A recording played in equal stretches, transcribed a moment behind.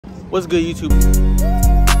What's good, YouTube?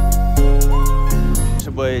 It's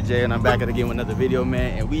your boy Jay, and I'm back at again with another video,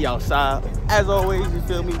 man. And we outside, as always. You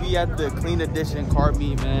feel me? We at the Clean Edition car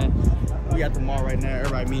meet, man. We at the mall right now.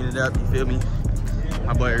 Everybody meeting up. You feel me?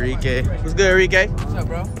 My boy Enrique. What's good, Enrique? What's up,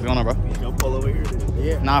 bro? What's going on, bro? Don't pull over here.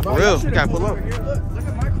 Yeah. Nah, for real. You gotta pull up. Look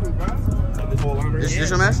at my crew, bro. This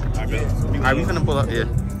your mask? I bet. Alright, we finna pull up. Yeah,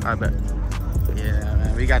 I bet. Yeah,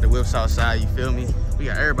 man. We got the whips outside. You feel me? We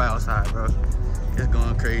got everybody outside, bro. It's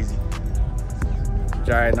going crazy.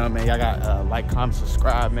 Y'all already know, man. Y'all got like, comment,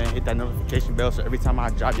 subscribe, man. Hit that notification bell so every time I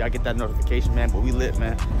drop, y'all get that notification, man. But we lit,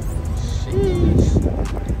 man. Sheesh.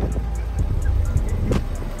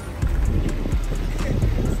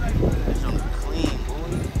 This one is clean, boy.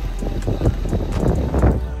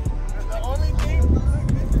 The only thing,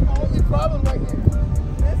 this is the only problem right here.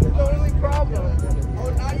 This is the only problem. Oh,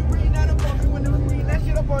 now you bringing that up on me when they was bringing that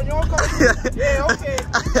shit up on your car? Yeah, okay.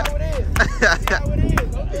 That's how it is. That's how it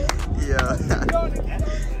is. Okay. Yeah.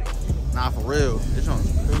 Nah, for real. This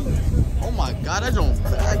one's crazy. Oh my god, that joint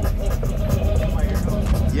black.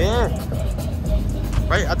 Yeah.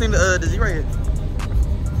 Right, I think the Z right here.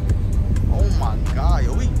 Oh my god,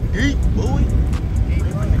 yo, we deep, boy.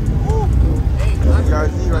 Woo. Hey,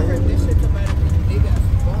 RZ right here. This shit come out of big ass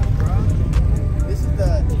phone, bro. This is the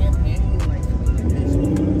 10th annual like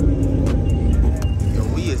convention. Yo,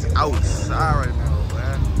 we is outside right now,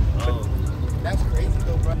 man. Oh. That's crazy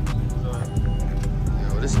though, bro. Yo,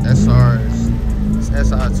 this SR is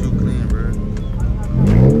SR too clean, bro.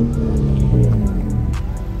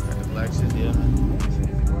 Got the black shit, yeah.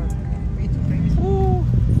 Woo.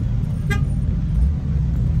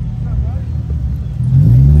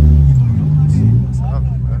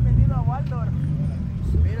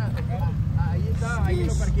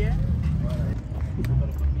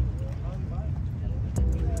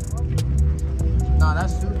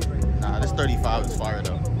 Nah, this 35 is fire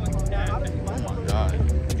though. Oh my god.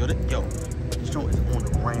 Yo, this joint is on the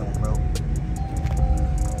ground, bro.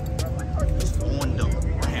 It's on the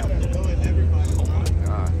ground. Oh my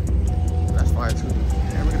god. That's fire too.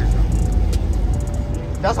 Man, look at this joint.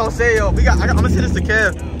 That's what I'm saying, yo. I'm gonna send this to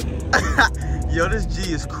Kev. Yo, this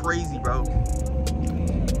G is crazy, bro.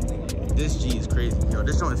 This G is crazy. Yo,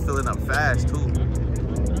 this joint is filling up fast too.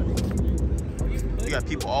 We got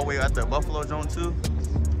people all the way at the Buffalo joint too.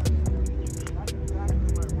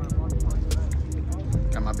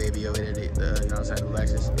 Got my baby over there, you know what I'm saying,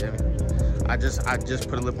 Alexis. Yeah. I just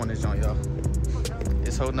put a lip on this joint, y'all.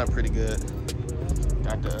 It's holding up pretty good.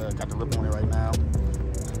 Got the lip on it right now.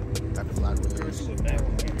 Got the black wheels.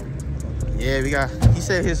 Yeah, we got. He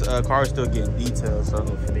said his car is still getting detailed, so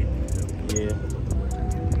yeah.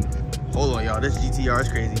 Hold on, y'all. This GTR is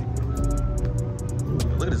crazy.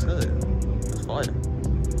 Look at this hood. It's fire.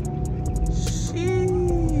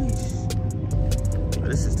 Sheesh. But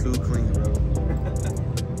this is too clean, bro.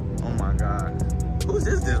 Oh my god. Whose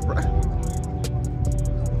is this, bro? Oh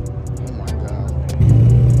my god.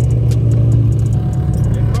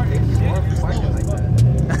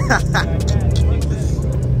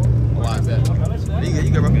 Oh, I bet. You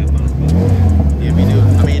good, bro? Yeah, we do.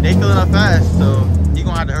 I mean, they filling up fast, so you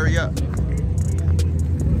gonna have to hurry up.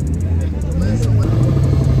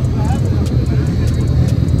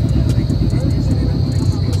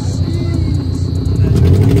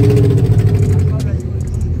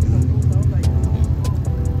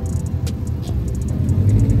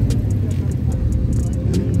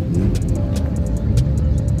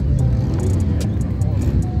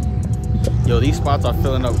 Yo, these spots are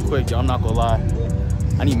filling up quick, yo. I'm not gonna lie.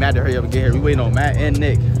 I need Matt to hurry up and get here. We waiting on Matt and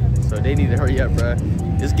Nick, so they need to hurry up, bro.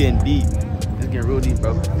 It's getting deep. It's getting real deep,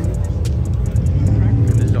 bro.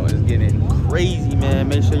 This joint is getting crazy, man.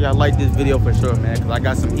 Make sure y'all like this video for sure, man, because I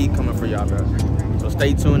got some heat coming for y'all, bro. So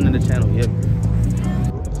stay tuned in the channel, yeah.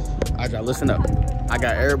 All right, y'all, listen up. I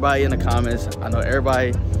got everybody in the comments. I know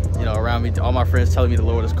everybody, you know, around me, all my friends telling me to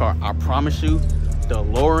lower this car. I promise you, the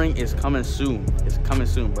lowering is coming soon. It's coming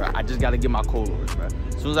soon, bro. I just gotta get my coilovers, bro.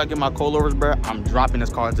 As soon as I get my coilovers, bro, I'm dropping this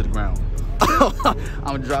car to the ground.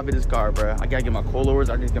 I'm dropping this car, bro. I gotta get my coilovers.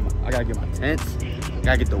 I gotta get my tents. I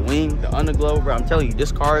gotta get the wing, the underglow, bro. I'm telling you,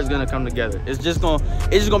 this car is gonna come together. It's just gonna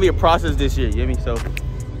be a process this year. You hear me? So,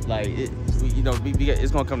 like, it's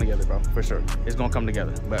gonna come together, bro, for sure. It's gonna come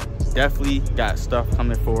together. But definitely got stuff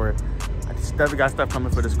coming for it. I definitely got stuff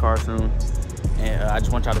coming for this car soon. And I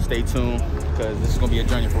just want y'all to stay tuned because this is gonna be a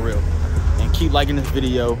journey for real. And keep liking this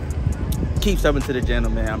video. Keep subbing to the channel,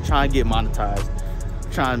 man. I'm trying to get monetized.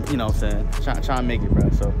 Trying, you know what I'm saying? Trying to make it, bro.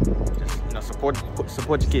 So just, you know, support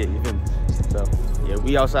your kid, you feel me? So yeah,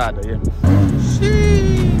 we outside though, yeah.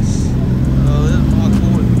 Sheesh. Oh, this is my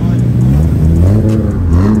cord, boy.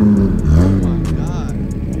 Oh my god.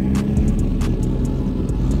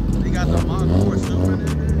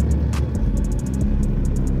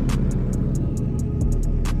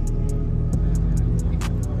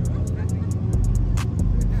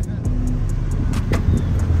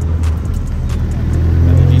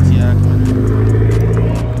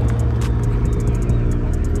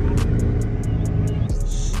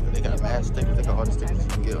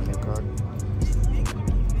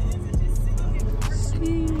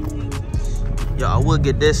 would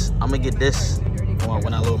get this. I'm gonna get this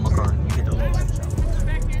when I load my car. You get the low life jump.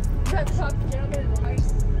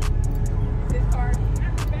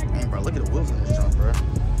 Man, bro, look at the wheels on this jump, bro.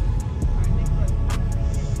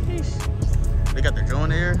 Sheesh. They got their drone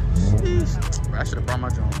there. Sheesh. Bro, I should have brought my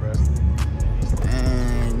drone, bro.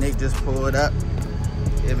 And Nick just pulled up.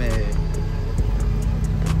 Yeah, man.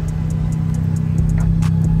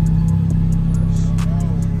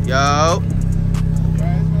 Yo.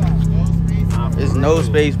 There's no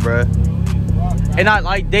space, bro. And not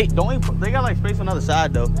like they got like space on the other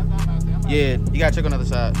side though. Yeah, you gotta check on the other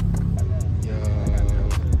side. Yo.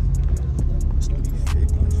 It's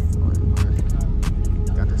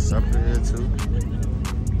 350. Got the supper here too.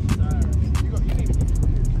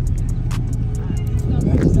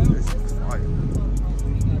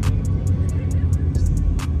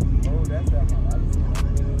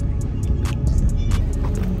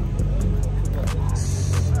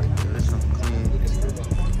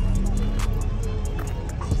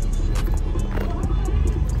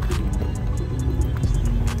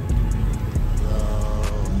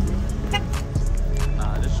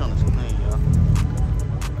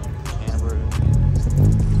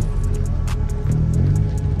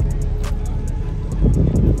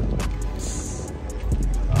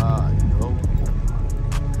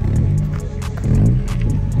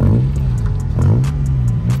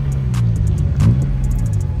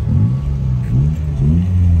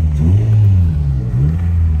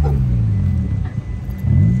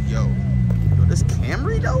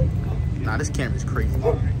 Nah, this camera's crazy.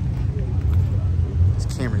 This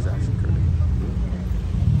camera's actually crazy.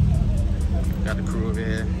 Got the crew over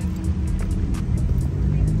here.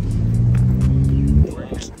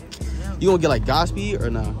 You gonna get like Godspeed or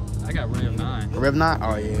no? I got Rev 9. Rev 9?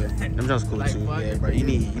 Oh yeah. Them just cool too. Yeah, bro. You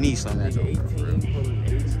need something that's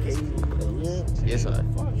yes, I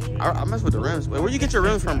mess with the rims. Wait, where you get your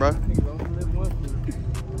rims from, bro?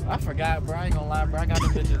 I forgot, bro. I ain't gonna lie, bro. I got the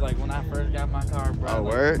bitches like when I first got my car, bro. Oh,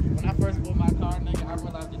 like, word? When I first bought my car, nigga, I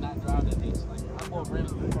realized I did not drive that bitch. Like, I bought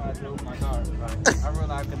rims before I drove my car. Like, I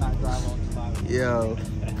realized I could not drive on the bottom. Yo.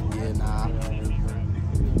 Yeah, nah.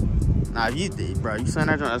 Nah, if you bro, you sign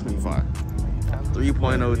that joint, that's gonna be fine.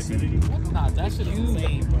 3.0 T. Nah, that shit is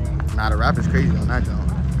insane, bro. Nah, the rap is crazy on that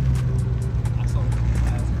joint.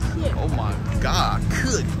 Oh my god.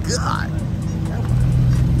 Good god.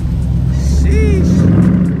 Sheesh.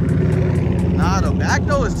 Nah, the back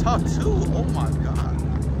though is tough too. Oh my god.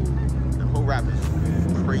 The whole rap is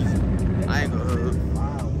crazy. I ain't gonna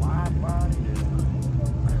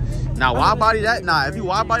Now wide body that? Nah, if you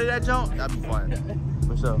wide body that jump, that'd be fire.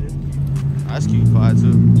 For sure. Nah, that's cute fire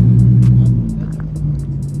too.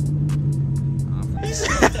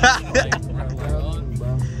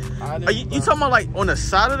 Are you talking about like on the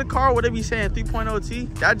side of the car where they be saying 3.0 T?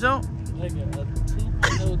 That jump? Like a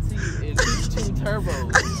 2.0 T is 2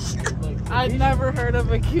 turbos. Like, I never heard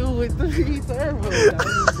of a Q with 3 turbos.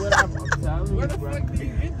 Where the fuck do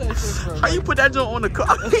you get that shit from? How you put that jump on the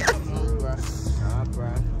car? Nah,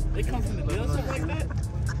 bro. It comes from the dealership like that?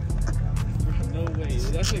 No way.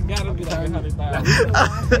 That shit gotta be like 100,000.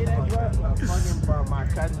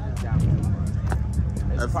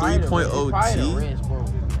 A 3.0 T?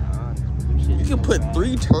 You can put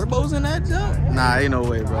 3 turbos in that jump? Nah, ain't no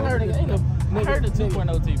way, bro. I heard the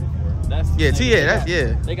 2.0 T before. That's Yeah, T, yeah, that's,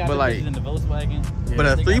 yeah. They got but the like, in the Volkswagen. but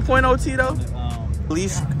a 3.0 T though?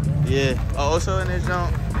 Police. Yeah. Oh, also in this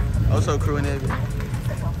jump. Also crew in it.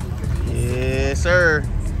 Yes, sir.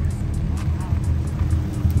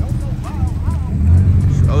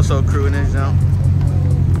 Also crew in this jump.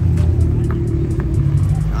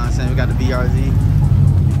 I'm saying we got the BRZ.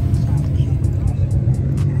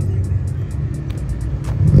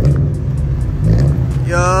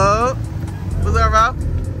 Yo, what's up, bro?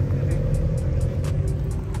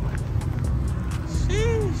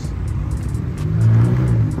 Sheesh.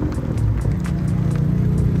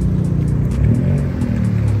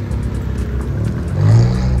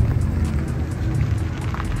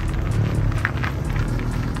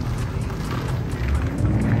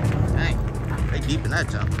 Dang, they deep in that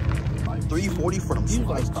jump. Like 340 for them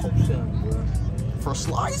slides. Like 210, bro. For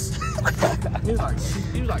slides? He was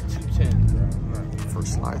like 210, bro. For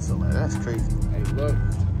slides, so like, that's crazy. Hey, look.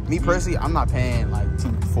 Me personally, I'm not paying like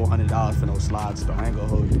 $400 for no slides though. I ain't gonna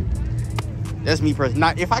hold you. That's me personally.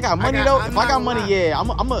 Not if I got money though. If I got money, yeah, I'm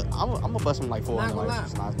a bust them like $400 for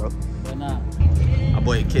slides, bro. But nah. My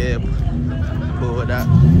boy Kib, cool with that.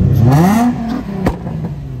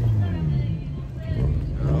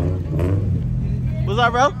 What's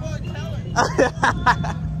up, bro?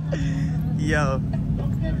 Yo,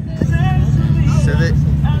 Civic.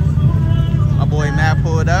 My boy Matt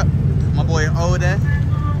pulled up. My boy Oden.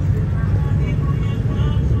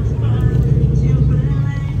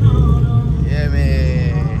 Yeah, man.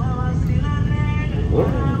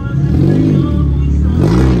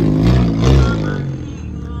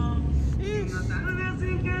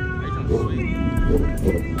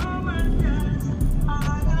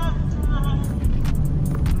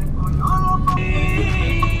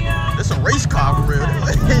 This a race car for real.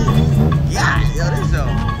 Yeah, yo, this yo.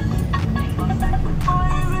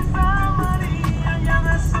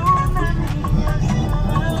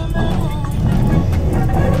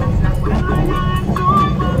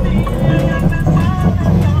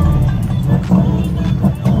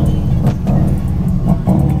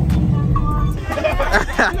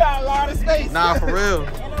 You got a lot of space. Nah, for real.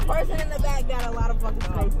 And the person in the back got a lot of fucking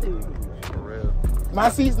space too. For real. My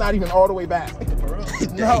seat's not even all the way back.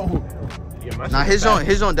 No. Nah, his joint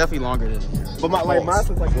definitely longer than But my mine's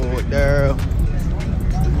like oh, there.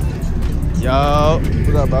 Yo,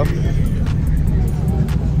 what's up, bro?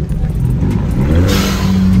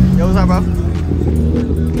 Yo, what's up, bro?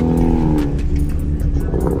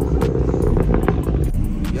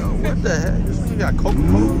 Yo, what the heck? This one got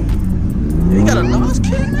Coca-Cola? You got a nose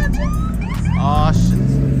kit in that joint? Aw, shit.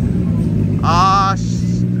 Aw,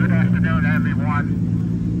 shit. Good afternoon, everyone.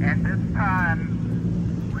 At this time,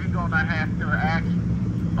 we're gonna have to ask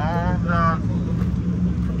all the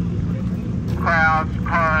crowds,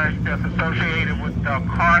 cars that's associated with the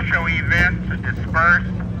car show event to disperse.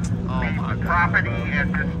 Leave the property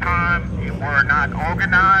at this time. If we're not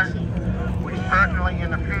organized, we certainly in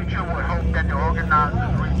the future would hope that the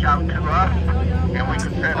organizers reach out to us and we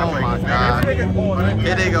can set up Oh my God.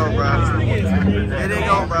 Here they go, bro. Here they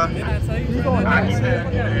go, bro.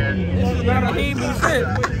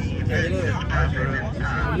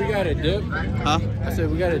 We got a dip. Huh? I said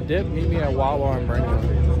we got a dip. Meet me at Wawa and bring it.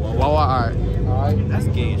 Wawa, alright. Alright. That's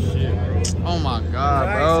gay shit. Oh my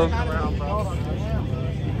God, bro.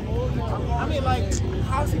 I mean, like,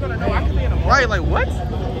 how's he gonna know? I could be in a Right, like what?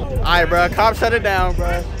 Alright, bro. Cop shut it down,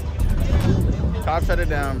 bro. Cop shut it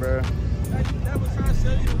down, bro.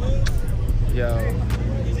 Yo.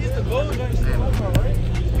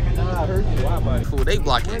 Cool, they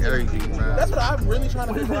blocking everything, bro. That's what I'm really trying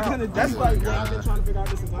to figure out. That's like what I've been trying to figure out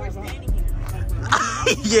this entire time.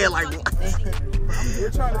 Yeah, like what? You're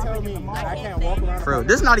trying to tell me I can't walk around. Bro,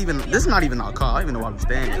 this is not even our car. I don't even know why I'm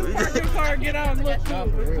standing. Car, get out and look.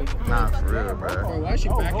 Nah, for real, bro. Why she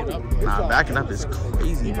backing up? Nah, backing up is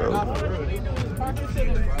crazy, bro.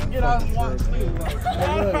 Get out and walk.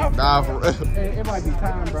 Nah, for real. It might be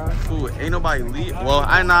time, bro. Fool, ain't nobody leave. Well,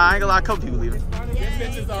 I ain't gonna lie, a couple people leaving.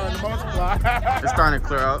 Bitches are in the multiply. It's starting to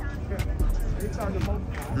clear out.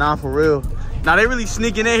 Nah, for real. Nah, they really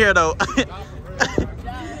sneaking in here though.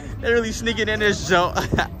 They really sneaking in this jump.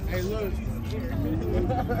 Hey, look.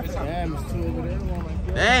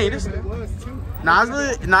 Dang, this. Nah,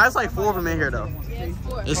 it's like 4 of them in here though.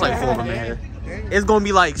 It's like 4 of them in here. It's gonna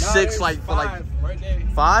be like 6, like for like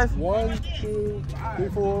 5. 1, 2, 3,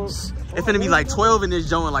 4. It's finna be like 12 in this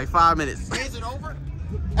joint in like 5 minutes. Is it over?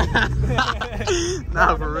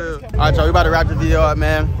 Nah, for real. All right, y'all, we about to wrap the video up,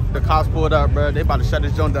 man. The cops pulled up, bro. They about to shut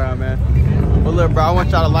this joint down, man. But look, bro, I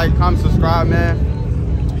want y'all to like, comment, subscribe, man.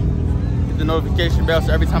 Hit the notification bell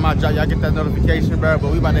so every time I drop, y'all get that notification, bro.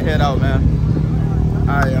 But we about to head out, man.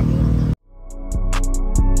 All right, y'all.